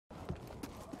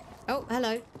Oh,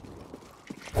 hello.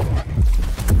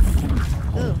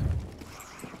 Oh.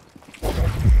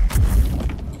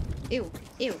 Ew.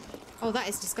 Ew. Oh, that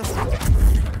is disgusting.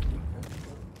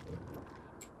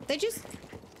 They just...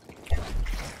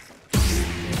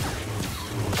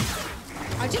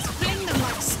 I just fling them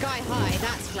like sky high.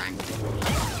 That's rank.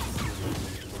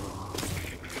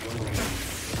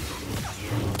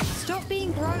 Stop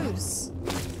being gross.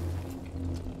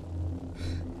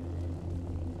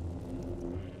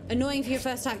 Annoying for your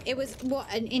first time. It was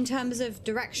what, in terms of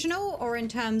directional or in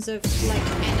terms of like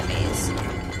enemies?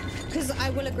 Because I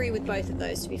will agree with both of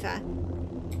those, to be fair.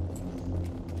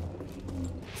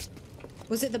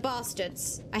 Was it the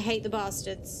bastards? I hate the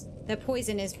bastards. Their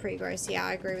poison is pretty gross. Yeah,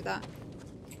 I agree with that.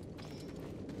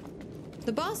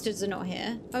 The bastards are not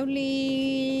here.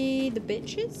 Only the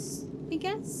bitches, I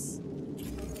guess?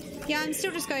 Yeah, I'm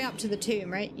still just going up to the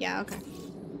tomb, right? Yeah, okay.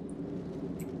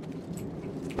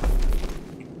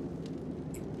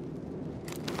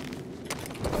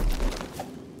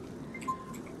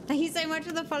 Thank you so much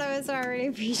for the followers, so I really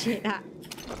appreciate that.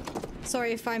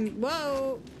 Sorry if I'm...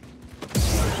 Whoa!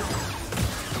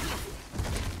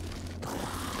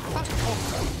 Fuck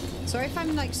off. Sorry if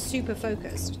I'm, like, super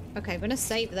focused. Okay, I'm gonna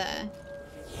save there.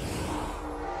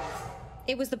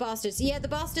 It was the bastards. Yeah, the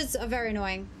bastards are very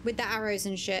annoying. With the arrows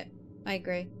and shit. I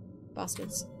agree.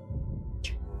 Bastards.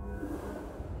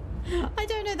 I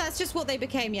don't know, that's just what they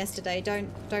became yesterday.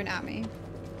 Don't at me.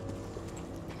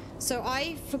 So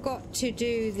I forgot to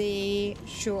do the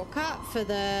shortcut for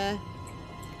the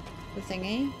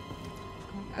thingy.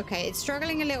 Okay, it's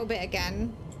struggling a little bit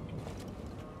again.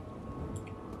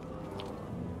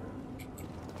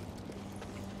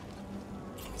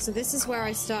 So this is where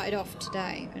I started off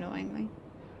today, annoyingly.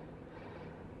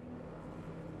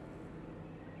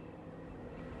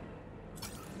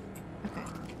 Okay.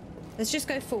 Let's just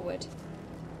go forward.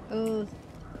 Oh.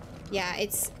 Yeah,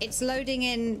 it's loading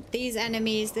in these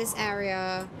enemies, this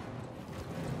area.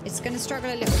 It's gonna struggle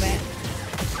a little bit.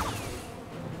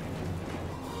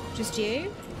 Just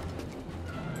you?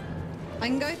 I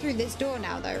can go through this door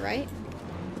now though, right?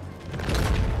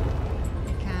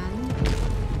 I can.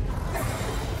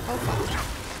 Oh fuck.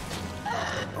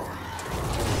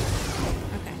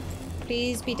 Okay.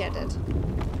 Please be deaded.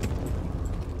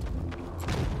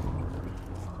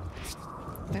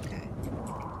 Okay.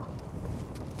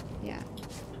 Yeah.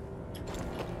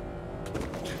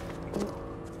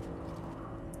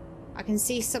 I can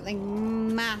see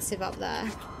something massive up there.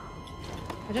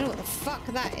 I don't know what the fuck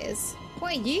that is.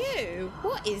 What are you?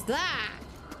 What is that?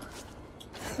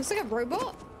 It's like a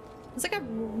robot. It's like a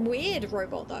weird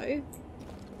robot though.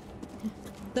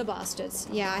 The bastards.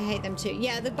 Yeah, I hate them too.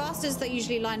 Yeah, the bastards that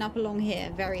usually line up along here.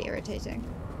 Very irritating.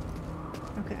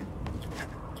 Okay.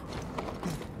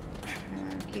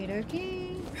 Okie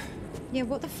dokie. Yeah,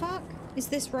 what the fuck is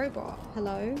this robot?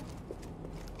 Hello?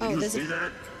 Oh, there's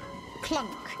a Clunk.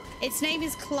 Its name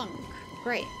is Clunk.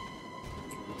 Great.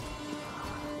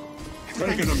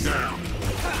 Taking them down.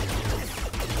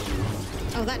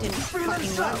 Oh, that didn't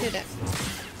fucking work, did it?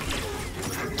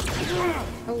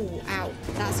 Oh, ow.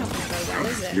 That's not gonna go well,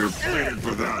 is it? You're paying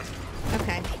for that.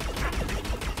 Okay.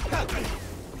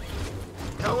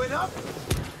 Going up.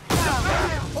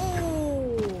 Oh!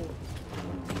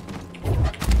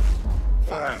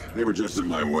 They were just in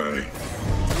my way.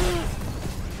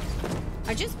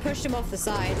 I just pushed him off the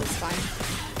side. It's fine.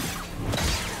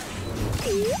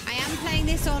 I am playing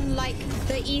this on like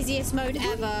the easiest mode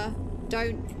ever.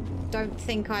 Don't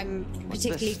think I'm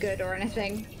particularly good or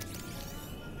anything.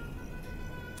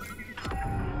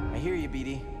 I hear you,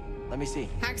 BD. Let me see.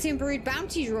 Haxion Brood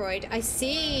Bounty Droid. I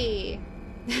see.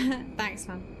 Thanks,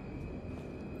 man.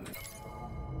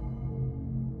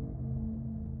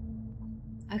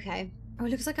 Okay. Oh, it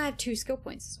looks like I have 2 skill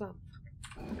points as well.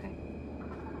 Okay.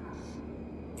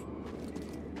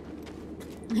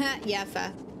 Yeah,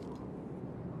 fair.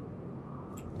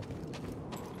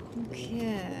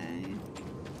 Okay.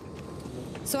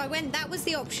 So I went, that was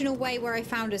the optional way where I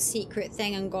found a secret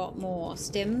thing and got more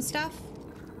stim stuff.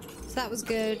 So that was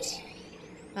good.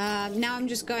 Now I'm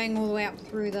just going all the way up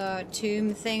through the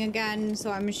tomb thing again. So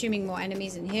I'm assuming more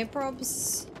enemies in here,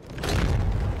 probs.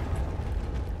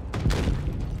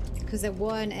 Because there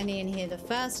weren't any in here the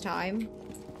first time.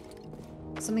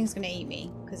 Something's gonna eat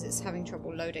me because it's having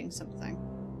trouble loading something.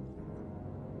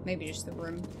 Maybe just the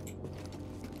room.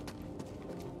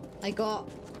 I got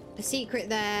a secret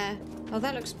there. Oh,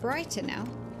 that looks brighter now.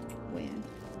 Weird.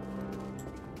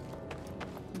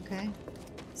 Okay.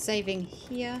 Saving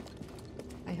here,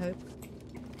 I hope.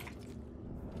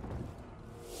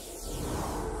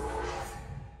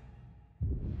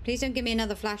 Please don't give me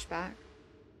another flashback.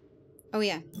 Oh,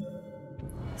 yeah.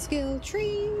 Skill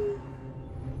tree.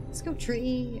 Skill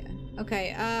tree.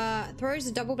 Okay, throws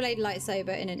a double blade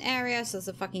lightsaber in an area, so it's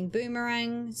a fucking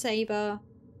boomerang saber.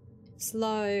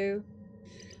 Slow.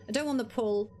 I don't want the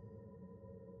pull.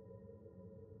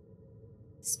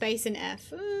 Space and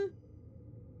F.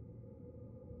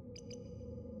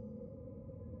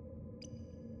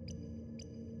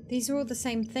 These are all the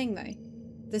same thing though.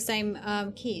 The same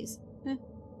keys.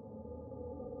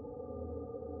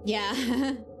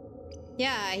 Yeah.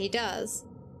 Yeah, he does.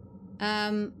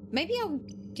 Maybe I'll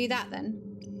do that then.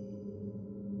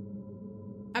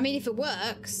 I mean, if it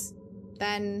works,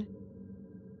 then...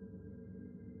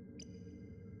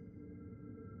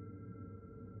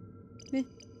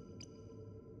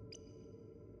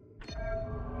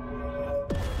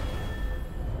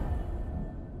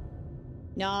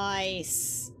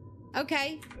 Nice.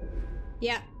 Okay.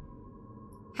 Yeah.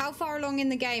 How far along in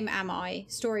the game am I,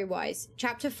 story-wise?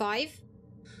 Chapter 5?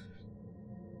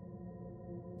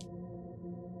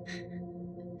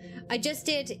 I just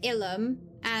did Ilum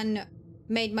and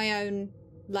made my own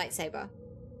lightsaber.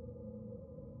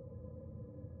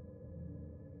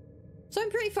 So I'm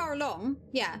pretty far along,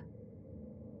 yeah.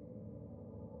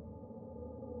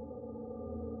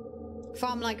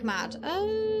 Farm like mad.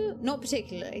 Not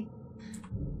particularly.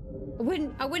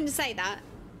 I wouldn't say that.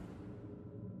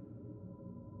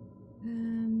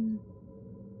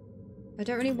 I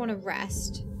don't really want to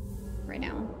rest right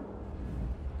now.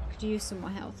 Could use some more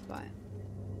health, but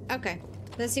okay.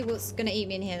 Let's see what's gonna eat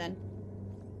me in here then.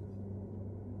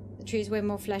 The tree's way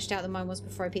more fleshed out than mine was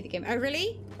before I beat the game. Oh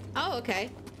really? Oh okay.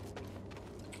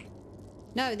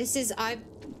 No, this is I'm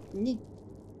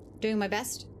doing my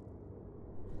best.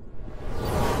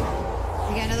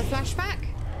 We get another flashback.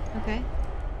 Okay.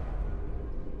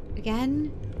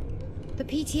 Again? The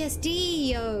PTSD,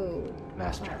 yo!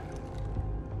 Master.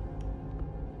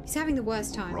 He's having the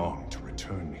worst time. Wrong to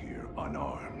return here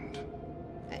unarmed.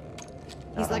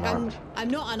 He's Not like, unarmed. I'm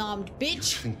not unarmed, You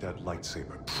bitch! think that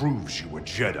lightsaber proves you a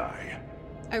Jedi?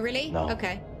 Oh, really? No.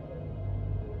 Okay.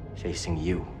 Facing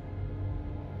you.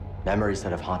 Memories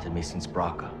that have haunted me since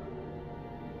Braca.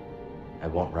 I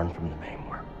won't run from them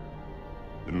anymore.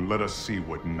 Then let us see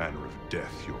what manner of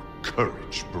death your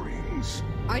courage brings.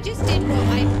 I just did what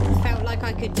I felt like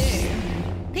I could do.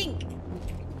 Pink!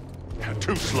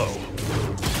 Too slow.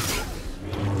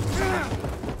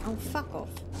 Oh, fuck off.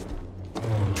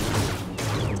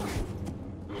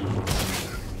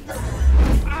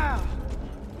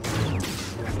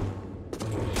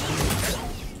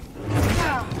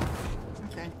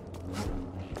 Okay.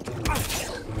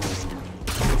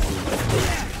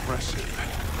 Impressive.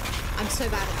 I'm so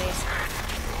bad at this.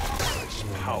 Is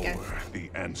power the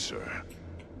answer?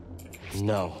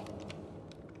 No.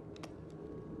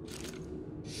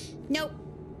 Nope.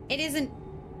 It isn't. No.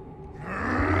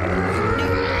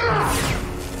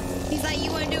 He's like,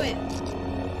 you won't do it.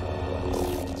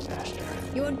 Master.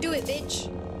 You won't do it, bitch.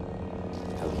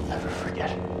 I will never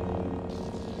forget.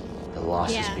 The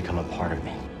loss Yeah. has become a part of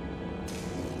me.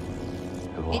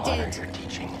 I will It honor did. your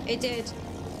teaching It did.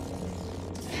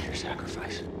 and your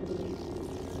sacrifice.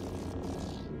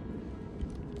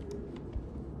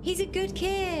 He's a good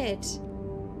kid.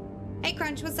 Hey,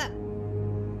 Crunch, what's up?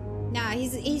 Nah,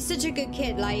 he's such a good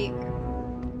kid, like...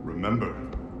 Remember,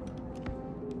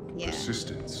 Yeah.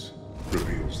 persistence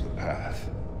reveals the path.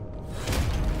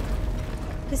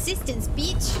 Persistence,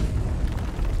 bitch!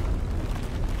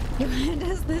 It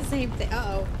does the same thing.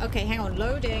 Uh-oh. Okay, hang on.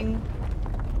 Loading.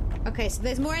 Okay, so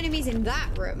there's more enemies in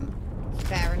that room.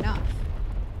 Fair enough.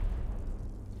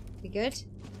 We good?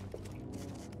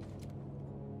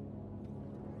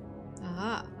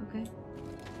 Aha, okay.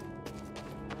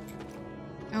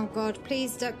 Oh god,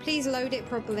 please don't, please load it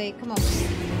properly. Come on.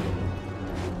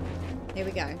 Here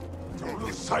we go. Don't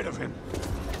lose sight of him.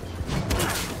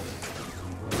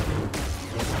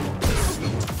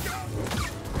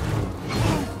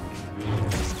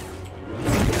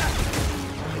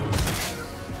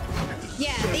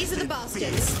 Yeah, these are the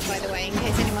bastards, by the way, in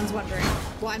case anyone's wondering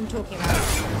what I'm talking about.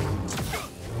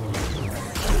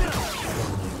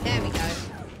 There we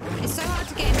go. It's so hard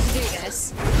to get him to do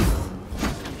this.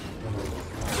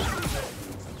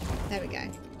 There we go.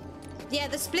 Yeah,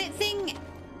 the split thing...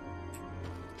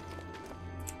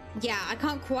 Yeah, I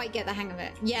can't quite get the hang of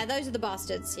it. Yeah, those are the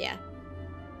bastards, yeah.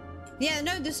 Yeah,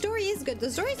 no, the story is good.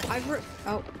 The story's...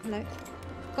 Oh, hello.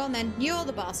 Go on then. You're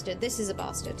the bastard. This is a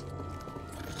bastard.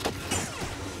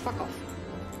 Fuck off.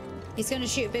 He's gonna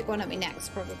shoot a big one at me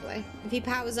next, probably. If he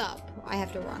powers up, I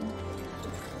have to run.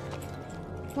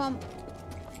 Come on.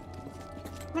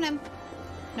 Come on, Em.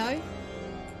 No?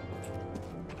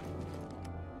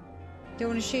 Don't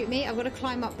want to shoot me? I've got to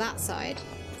climb up that side.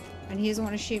 And he doesn't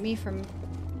want to shoot me from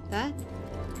there?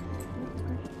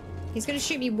 He's going to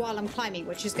shoot me while I'm climbing,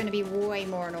 which is going to be way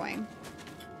more annoying.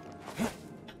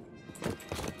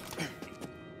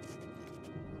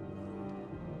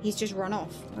 He's just run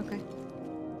off. Okay.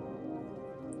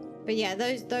 But yeah,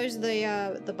 those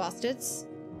are the bastards.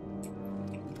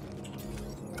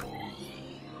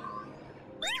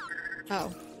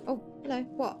 Oh. Oh, hello.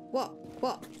 What?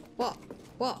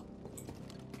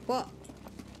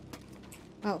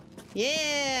 Oh.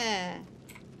 Yeah!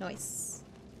 Nice.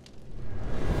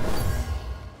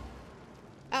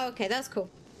 Oh, okay, that's cool.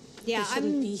 Yeah, We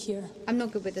shouldn't be here. I'm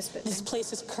not good with this bit. This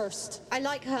place is cursed. I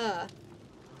like her.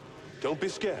 Don't be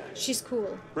scared. She's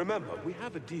cool. Remember, we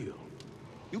have a deal.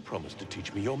 You promised to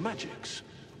teach me your magics.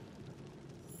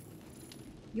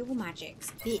 Your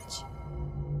magics, bitch.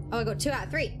 Oh, I got 2 out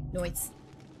of 3. Nice.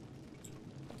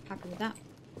 Happy with that.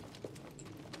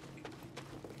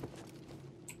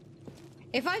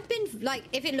 If I've been, like,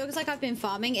 if it looks like I've been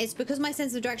farming, it's because my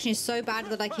sense of direction is so bad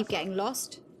that I keep getting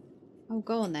lost. Oh,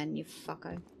 go on then, you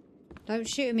fucko. Don't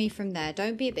shoot at me from there.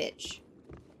 Don't be a bitch.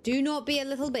 Do not be a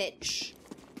little bitch.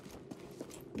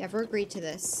 Never agreed to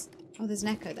this. Oh, there's an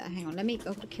echo there. Hang on, let me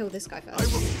go kill this guy first. I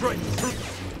will strike through.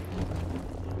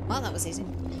 Well, that was easy.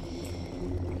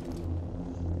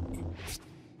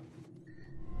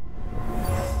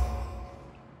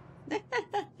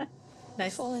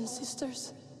 Nice. Fallen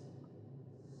sisters.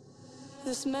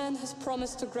 This man has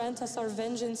promised to grant us our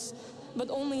vengeance,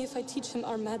 but only if I teach him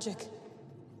our magic.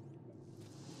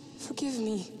 Forgive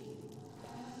me.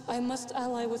 I must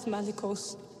ally with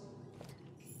Malicos.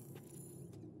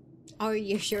 Are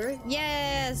you sure?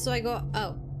 Yeah, so I got...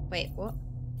 Oh, wait, what?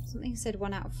 Something said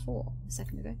 1 out of 4 a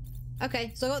second ago.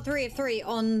 Okay, so I got 3 of 3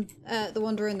 on the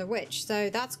Wanderer and the Witch, so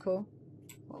that's cool.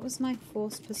 What was my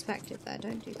forced perspective there?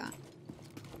 Don't do that.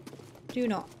 Do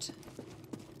not.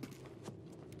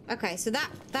 Okay, so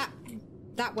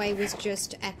that way was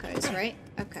just echoes, right?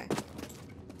 Okay.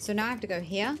 So now I have to go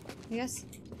here, I guess.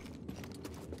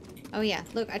 Oh yeah,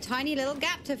 look, a tiny little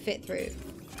gap to fit through.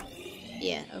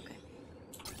 Yeah, okay.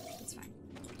 That's fine.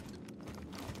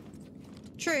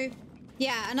 True.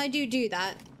 Yeah, and I do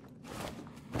that.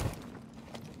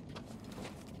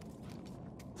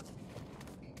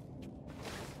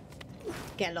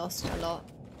 Get lost a lot.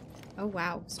 Oh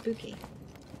wow, spooky.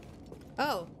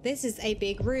 Oh, this is a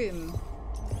big room.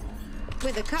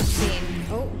 With a cutscene.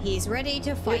 Oh, he's ready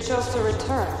to fight. You chose to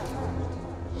return.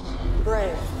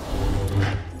 Brave.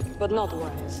 But not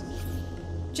wise.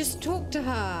 Just talk to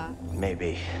her.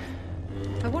 Maybe.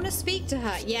 I want to speak to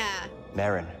her. Yeah.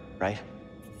 Marin, right?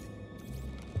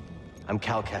 I'm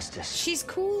Cal Kestis. She's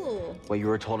cool. What you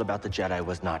were told about the Jedi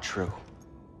was not true.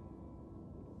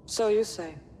 So you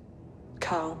say.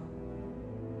 Cal.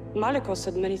 Malicos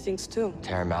said many things too.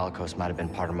 Terran Malicos might have been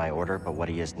part of my order, but what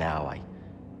he is now, I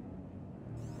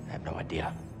have no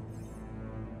idea.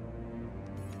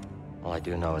 All I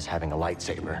do know is having a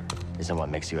lightsaber isn't what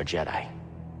makes you a Jedi.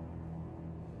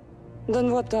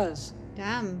 Then what does?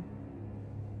 Damn.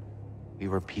 We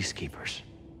were peacekeepers.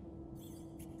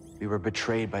 We were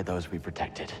betrayed by those we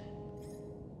protected.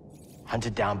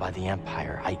 Hunted down by the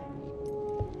Empire.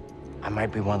 I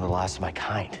might be one of the last of my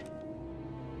kind.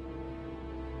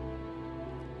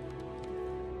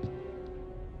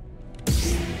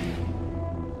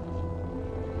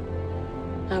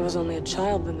 I was only a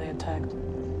child when they attacked.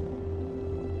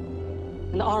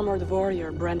 An armored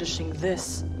warrior brandishing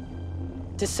this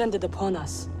descended upon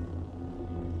us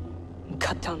and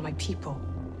cut down my people,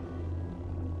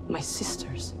 my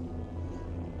sisters,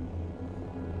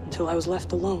 until I was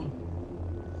left alone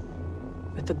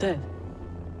with the dead.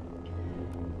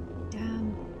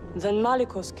 Damn. Then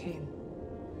Malicos came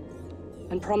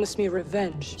and promised me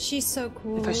revenge She's so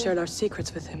cool. if I shared our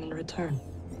secrets with him in return.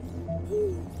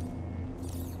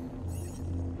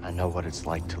 I know what it's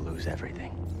like to lose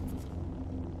everything.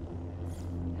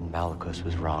 And Malicos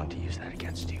was wrong to use that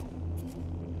against you.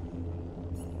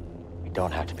 We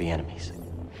don't have to be enemies.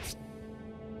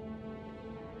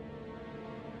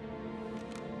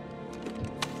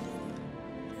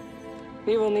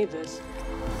 We will need this.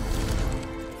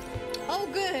 Oh,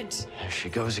 good. There she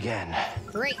goes again.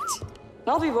 Great.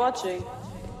 I'll be watching.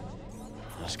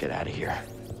 Let's get out of here.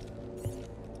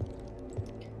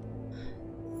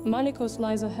 Malicos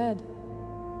lies ahead.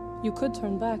 You could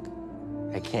turn back.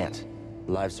 I can't.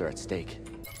 Lives are at stake.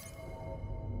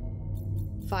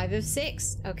 5 of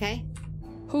 6. Okay.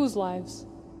 Whose lives?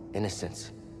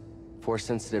 Innocents. 4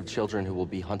 sensitive children who will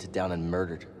be hunted down and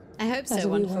murdered. I hope As so. we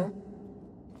Wonderful. were.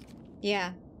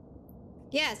 Yeah.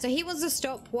 Yeah, so he wants to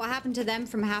stop what happened to them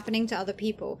from happening to other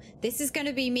people. This is going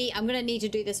to be me. I'm going to need to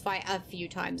do this fight a few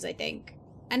times, I think.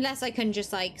 Unless I can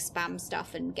just like spam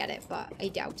stuff and get it, but I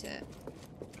doubt it.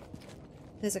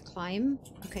 There's a climb.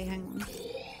 Okay, hang on.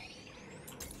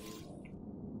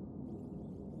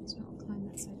 It's not a climb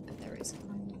that side, but there is a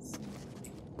climb that side.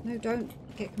 No, don't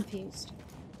get confused.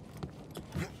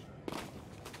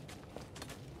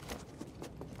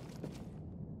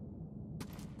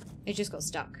 It just got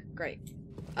stuck. Great.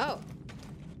 Oh.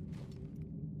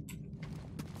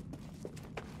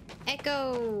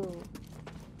 Echo.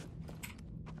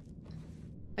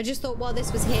 I just thought while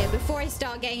this was here, before I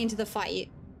start getting into the fight.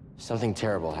 Something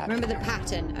terrible happened. Remember the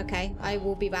pattern, okay? I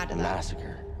will be bad at that.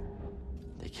 Massacre.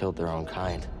 They killed their own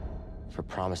kind for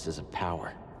promises of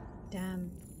power. Damn.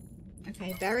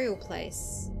 Okay, burial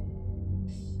place.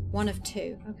 One of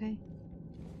two, okay.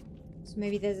 So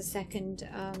maybe there's a second,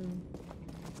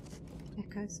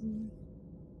 echo somewhere.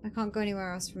 I can't go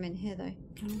anywhere else from in here, though.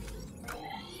 Can I?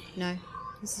 No.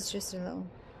 This is just a little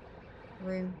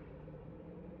room.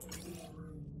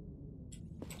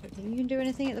 Don't think you can do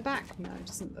anything at the back. No, it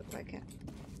doesn't look like it.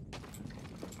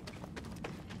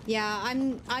 Yeah,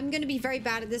 I'm gonna be very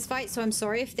bad at this fight, so I'm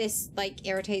sorry if this like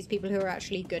irritates people who are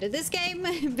actually good at this game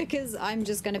because I'm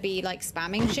just gonna be like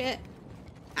spamming shit.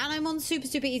 And I'm on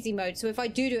super easy mode, so if I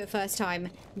do it first time,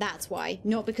 that's why.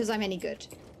 Not because I'm any good.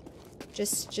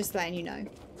 Just letting you know.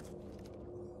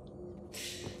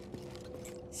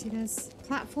 See, there's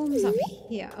platforms up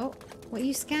here. Oh, what are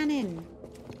you scanning?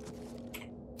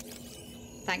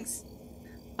 Thanks.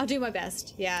 I'll do my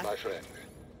best, yeah. My friend,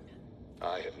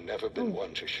 I have never been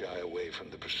one to shy away from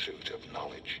the pursuit of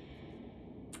knowledge.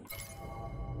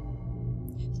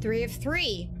 3 of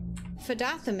 3 for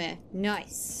Dathomir.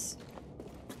 Nice.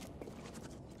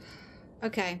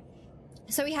 Okay.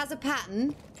 So he has a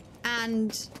pattern,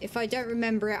 and if I don't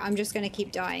remember it, I'm just going to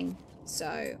keep dying.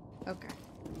 So, okay.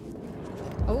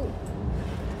 Oh.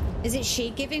 Is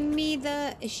she giving me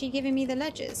the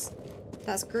ledges?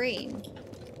 That's green.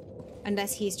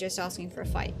 Unless he's just asking for a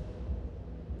fight.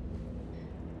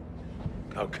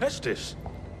 Alcestis.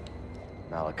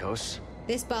 Malicos.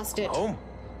 This bastard. Home.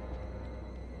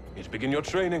 Need to begin your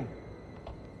training.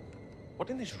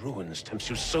 What in these ruins tempts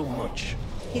you so much?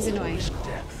 He's annoying. Risk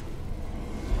death.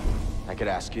 I could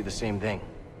ask you the same thing.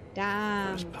 Damn.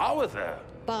 There's power there.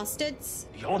 Bastards.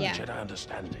 Beyond Yeah. Jedi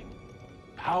understanding.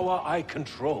 Power I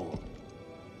control.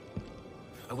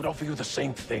 I would offer you the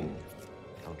same thing.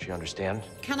 Don't you understand?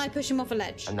 Can I push him off a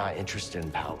ledge? I'm not interested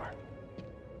in power.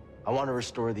 I want to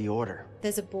restore the Order.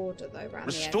 There's a border, though, around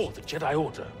Restore the edge. the Jedi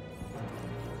Order.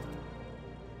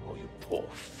 Oh, you poor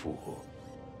fool.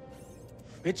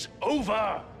 It's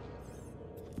over!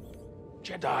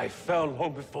 Jedi fell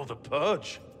long before the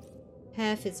Purge.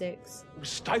 Hair physics. We were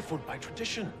stifled by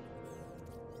tradition.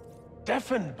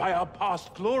 Deafened by our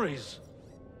past glories.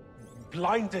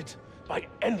 Blinded by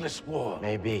endless war.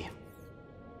 Maybe.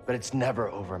 But it's never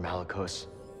over, Malicos.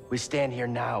 We stand here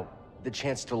now, the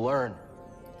chance to learn.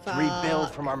 To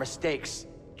rebuild from our mistakes.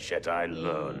 Jedi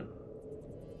learn.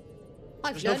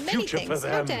 I've There's no learned many future for things.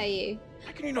 How them. dare you?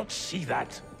 How can you not see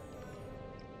that?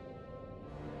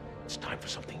 It's time for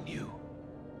something new.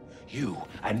 You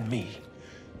and me.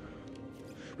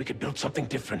 We could build something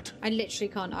different. I literally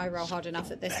can't eye roll hard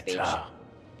enough at this speech. Better.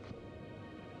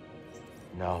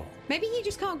 No. Maybe he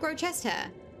just can't grow chest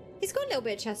hair. He's got a little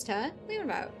bit of chest hair. What are you on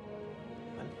about?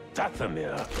 And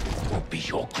Dathomir will be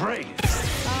your grave.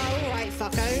 Oh, alright,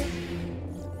 fucko.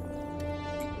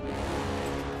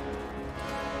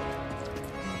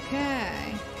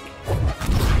 Okay.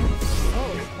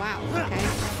 Oh, wow, okay.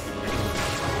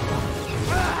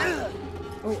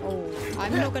 Oh.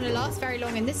 I'm not going to last very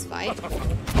long in this fight.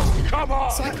 Come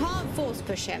on! So I can't force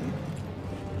push him.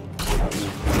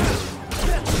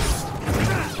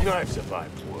 I've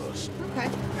survived worse. Okay.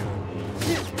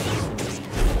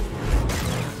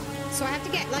 So I have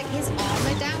to get, like, his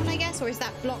armor down, I guess? Or is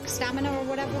that block stamina or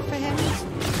whatever for him?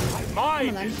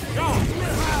 My mind is gone!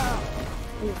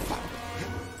 Oh, fuck.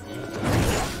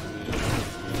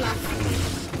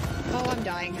 Fluff. Oh, I'm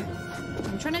dying.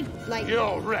 I'm trying to, like...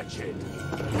 You're wretched.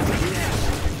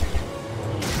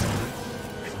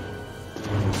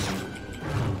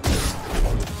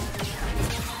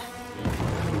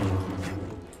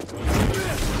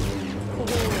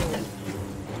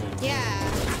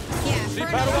 Yeah, See, for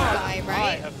an old Padawan, guy, I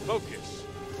right? have focus.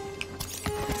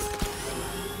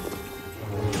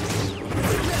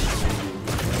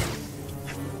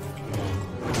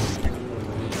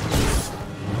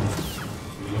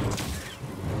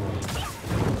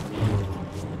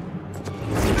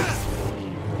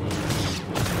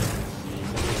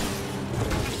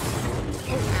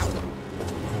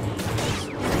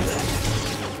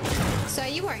 So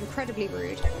you are incredibly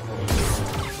rude.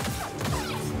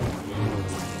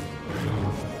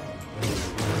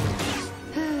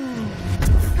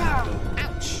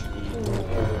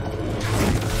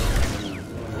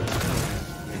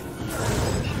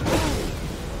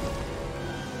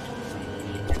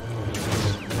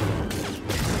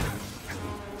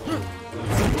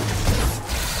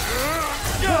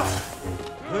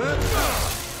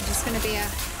 ya.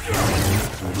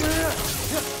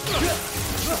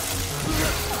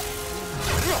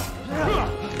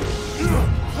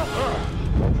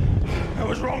 I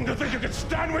was wrong to think you could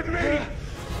stand with me!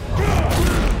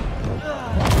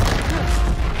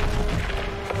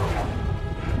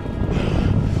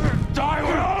 Die,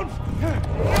 Wolf!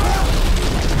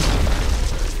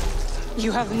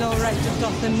 You have no right to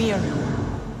Dathomir.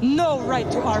 No right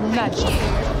to our magic.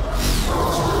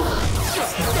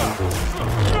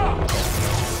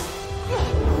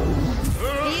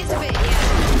 He is a bit,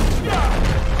 yeah.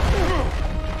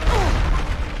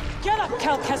 Get up,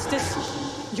 Cal Kestis.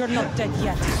 You're not dead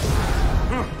yet.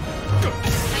 Thank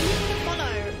you for the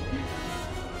follow.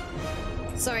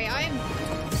 Sorry, I'm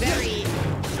very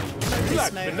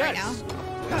focus mode right now.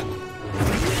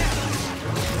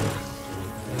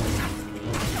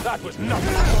 That was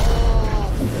nothing.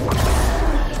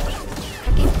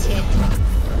 Fucking tit.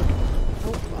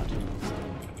 Oh god.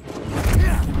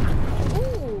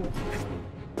 Ooh.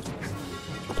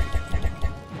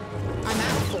 I'm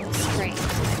out of force. Great.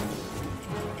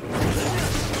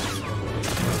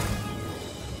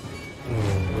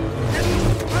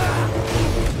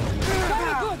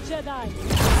 Very good, Jedi.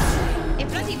 It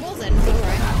bloody wasn't,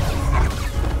 alright.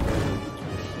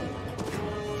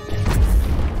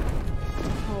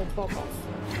 Oh, bog off.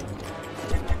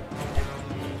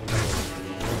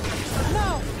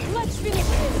 Now, let's finish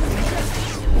this.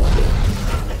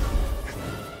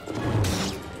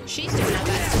 She's doing her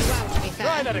best as well, to be fair.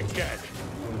 Try that again.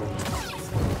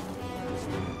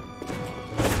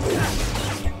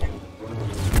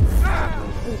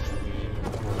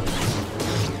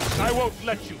 I won't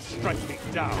let you strike me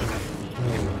down.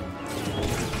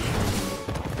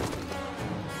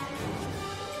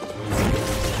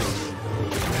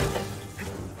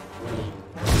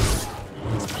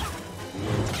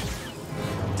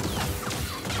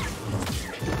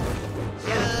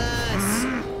 Yes!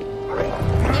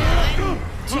 Yeah, I'm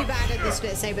too bad at the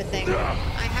split saber thing. I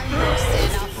haven't watched it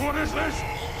enough. What is this?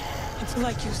 It's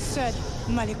like you said,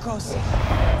 Malikos.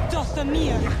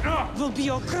 Dathomir will be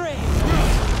your grave.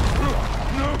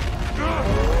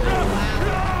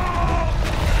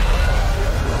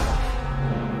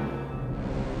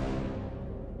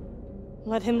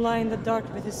 Let him lie in the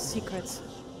dark with his secrets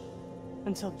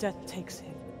until death takes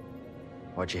him.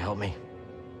 Why'd you help me?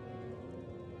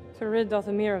 To rid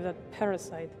Dathomir of that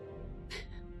parasite.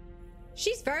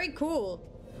 She's very cool.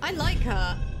 I like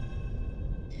her.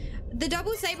 The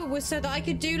double saber was so that I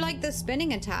could do like the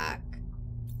spinning attack.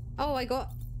 Oh, I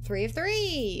got 3 of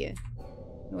 3.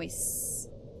 Nice.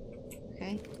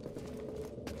 Okay.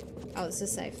 Oh, this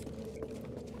is safe.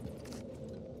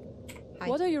 Hi.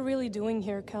 What are you really doing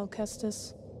here, Cal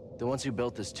Kestis? The ones who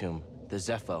built this tomb, the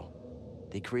Zepho,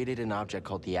 they created an object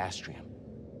called the Astrium.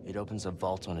 It opens a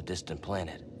vault on a distant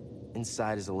planet.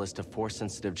 Inside is a list of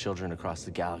Force-sensitive children across the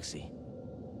galaxy.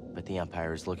 But the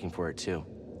Empire is looking for it too.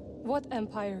 What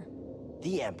Empire?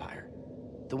 The Empire.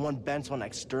 The one bent on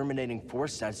exterminating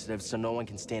Force-sensitives so no one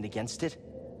can stand against it?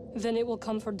 Then it will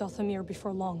come for Dathomir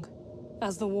before long,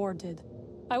 as the war did.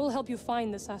 I will help you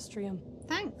find this Astrium.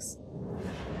 Thanks.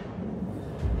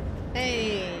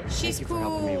 Hey, she's Thank you cool. for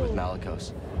helping me with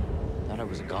Malikos. Thought I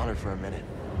was a goner for a minute.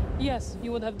 Yes,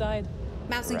 you would have died.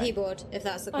 Mouse and Right. keyboard, if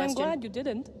that's the I'm question. glad you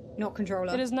didn't. Not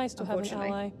controller. It is nice to have an unfortunately.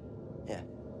 ally. Yeah,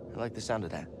 I like the sound of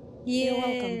that. Yeah. You're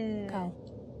welcome, Cal.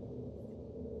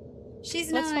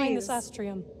 She's Let's nice. find this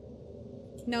Astrium.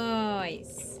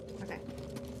 Nice. Okay.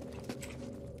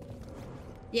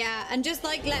 Yeah, and just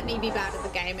like let me be bad at the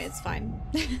game, it's fine.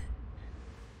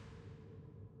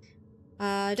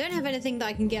 I don't have anything that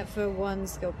I can get for 1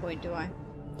 skill point, do I?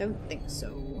 Don't think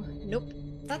so. Nope.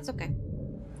 That's okay.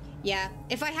 Yeah,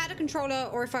 if I had a controller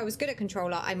or if I was good at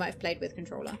controller, I might have played with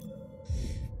controller.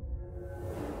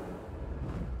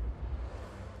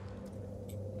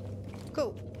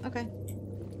 Cool. Okay.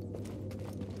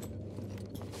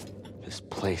 This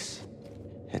place,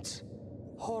 it's...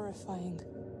 Horrifying.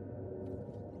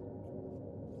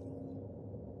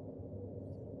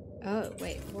 Oh,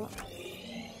 wait, what?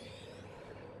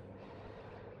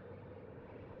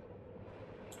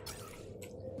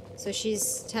 So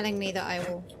she's telling me that I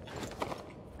will...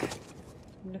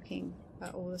 I'm looking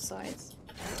at all the sides.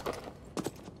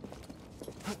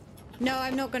 No,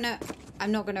 I'm not gonna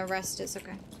rest, it's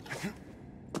okay.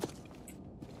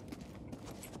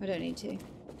 I don't need to.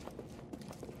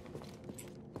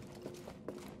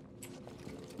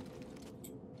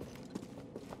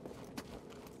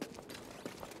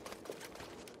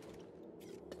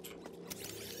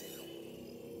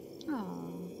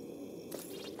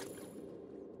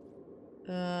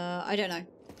 I don't know.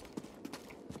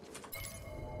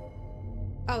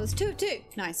 Oh, it's 2 of 2.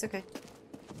 Nice, okay.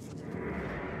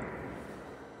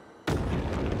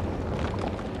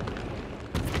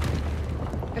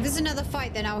 If there's another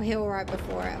fight, then I'll heal right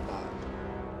before it, but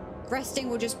resting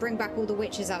will just bring back all the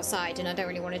witches outside, and I don't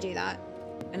really want to do that.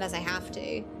 Unless I have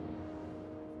to.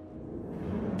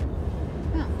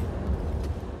 Oh.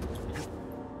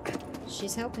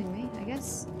 She's helping me, I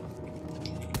guess.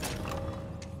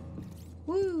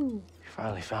 Woo! You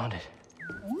finally found it.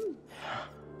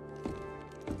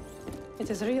 It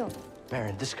is real.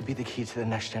 Baron, this could be the key to the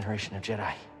next generation of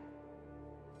Jedi.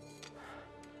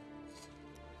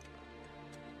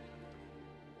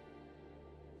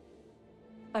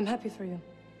 I'm happy for you.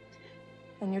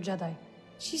 And your Jedi.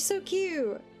 She's so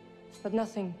cute. But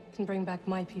nothing can bring back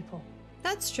my people.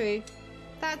 That's true.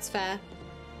 That's fair.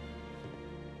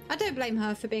 I don't blame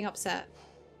her for being upset.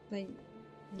 Like,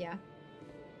 yeah.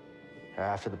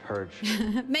 After the purge,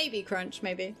 Maybe, Crunch,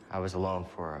 maybe. I was alone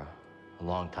for a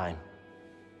long time.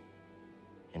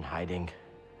 In hiding,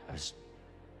 I was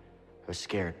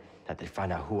scared that they'd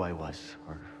find out who I was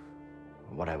or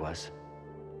what I was.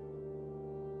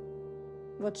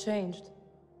 What changed?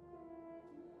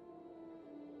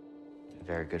 A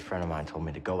very good friend of mine told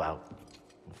me to go out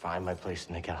and find my place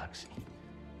in the galaxy.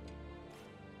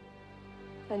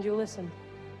 And you listened?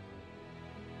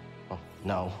 Well,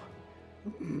 no.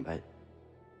 But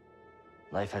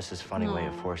life has this funny way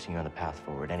of forcing you on the path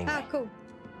forward anyway. Ah, cool.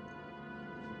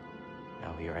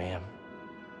 Now here I am.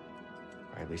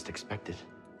 Or at least expected.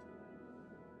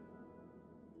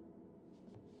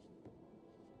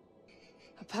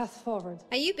 A path forward.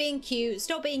 Are you being cute?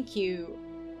 Stop being cute.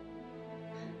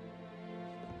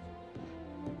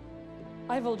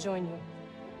 I will join you.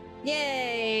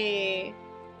 Yay!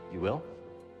 You will?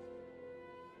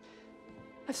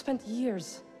 I've spent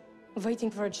years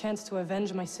waiting for a chance to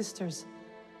avenge my sisters.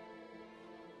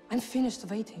 I'm finished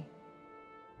waiting.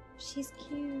 She's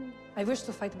cute. I wish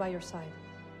to fight by your side.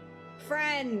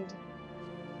 Friend.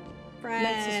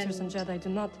 Night sisters and Jedi do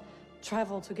not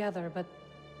travel together, but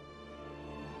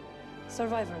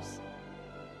survivors.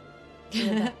 We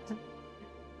adapt.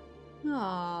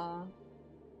 Aww.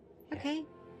 Okay.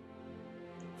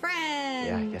 Friend.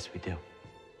 Yeah, I guess we do.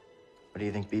 What do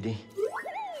you think, BD?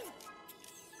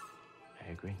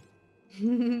 I agree.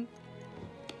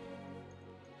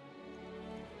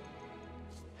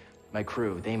 My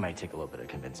crew, they might take a little bit of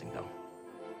convincing, though.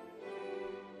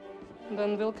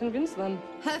 Then we'll convince them.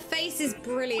 Her face is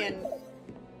brilliant.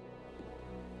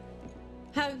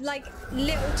 Her, like,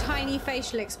 little tiny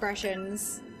facial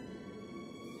expressions.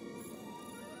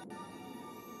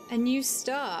 A new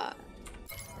start.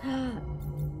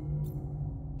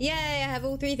 Yay, I have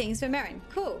all 3 things for Merrin.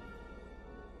 Cool.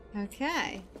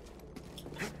 Okay.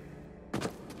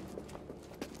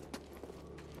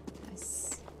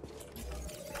 Nice.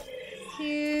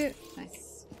 Cute.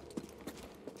 Nice.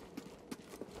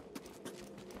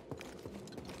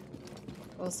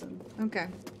 Awesome. Okay.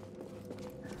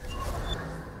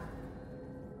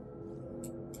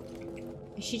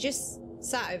 Is she just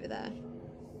sat over there?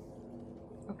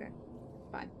 Okay.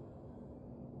 Fine.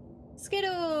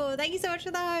 Skittle! Thank you so much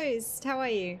for the host! How are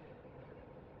you?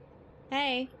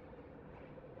 Hey.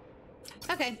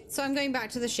 Okay, so I'm going back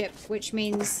to the ship, which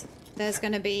means there's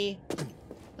gonna be...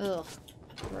 Ugh.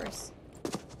 Gross.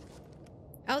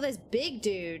 Oh, there's big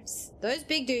dudes. Those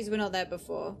big dudes were not there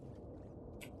before.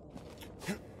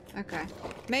 Okay.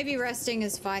 Maybe resting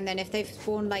is fine then if they've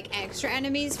spawned like extra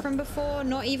enemies from before.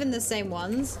 Not even the same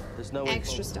ones. There's no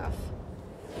extra stuff.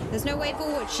 There's no way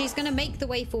forward. She's gonna make the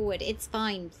way forward. It's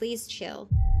fine. Please chill.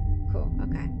 Cool.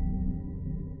 Okay.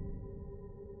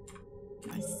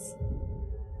 Nice.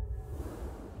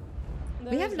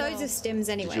 We have loads of stims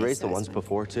anyway. Did you raise so the ones fine.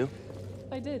 before, too?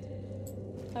 I did.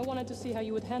 I wanted to see how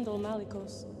you would handle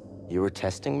Malicos. You were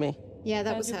testing me? Yeah,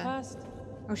 that And was you her. passed.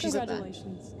 Oh, she's up there.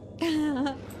 Congratulations.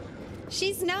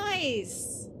 She's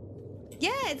nice.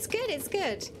 Yeah, it's good. It's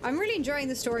good. I'm really enjoying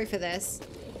the story for this.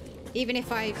 Even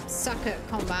if I suck at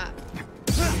combat.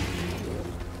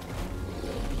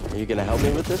 Are you gonna help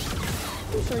me with this?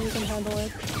 I'm sure you can handle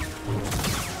it.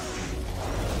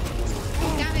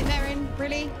 Damn it, Merrin.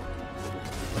 Really?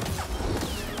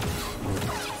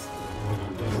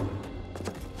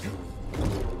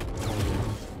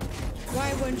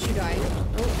 Why won't you die?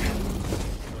 Oh.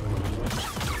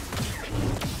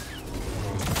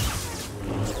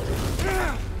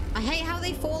 I hate how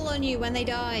they fall on you when they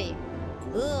die.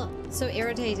 Ugh, so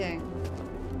irritating.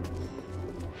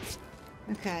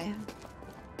 Okay.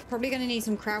 Probably gonna need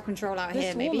some crowd control out This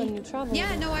here, maybe. woman you travel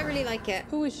Yeah, with. no, I really like it.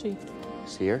 Who is she?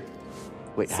 Seer?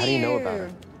 Wait, how do you know about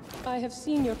her? I have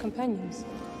seen your companions.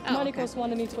 Oh, Malicos okay.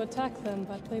 wanted me to attack them,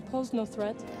 but they posed no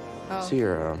threat. Oh.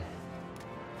 Seer,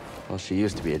 well, she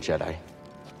used to be a Jedi.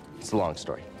 It's a long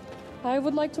story. I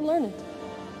would like to learn it.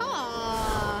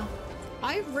 Ah,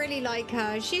 I really like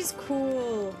her. She's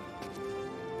cool.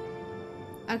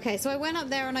 Okay, so I went up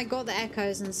there and I got the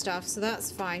echoes and stuff, so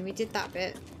that's fine. We did that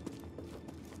bit.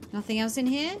 Nothing else in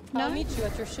here? No? I'll meet you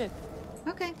at your ship.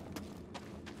 Okay.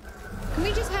 Can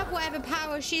we just have whatever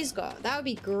power she's got? That would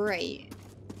be great.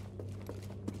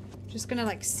 Just gonna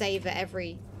like save at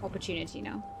every opportunity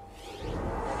now.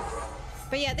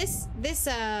 But yeah, this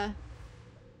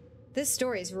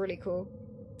story is really cool.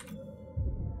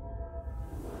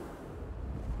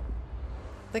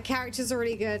 The characters are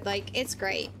really good. Like, it's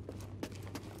great.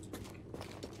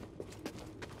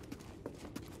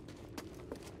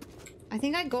 I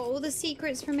think I got all the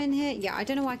secrets from in here. Yeah, I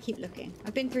don't know why I keep looking.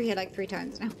 I've been through here like 3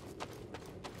 times now.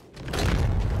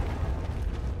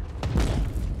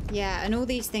 Yeah, and all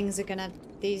these things are gonna...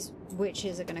 These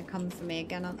witches are gonna come for me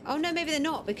again. Oh no, maybe they're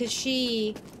not, because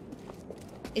she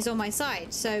is on my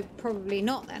side. So probably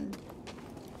not then.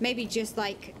 Maybe just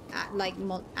like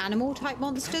animal type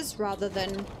monsters rather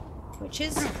than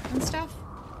witches and stuff.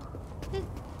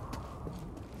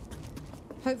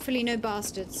 Hopefully no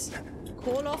bastards.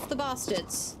 Call off the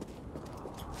bastards.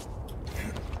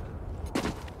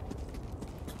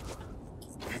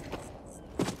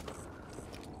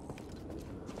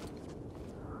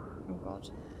 Oh god.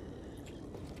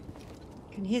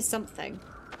 I can hear something.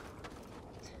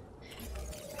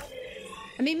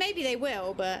 I mean, maybe they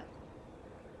will, but...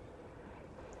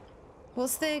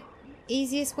 What's the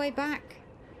easiest way back?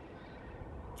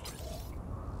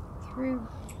 Through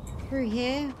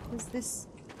here? Was this...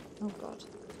 Oh god.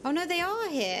 Oh no, they are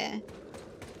here.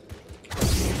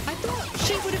 I thought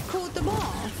she would have called them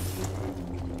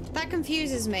off. That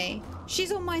confuses me.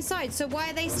 She's on my side, so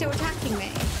why are they still attacking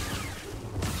me?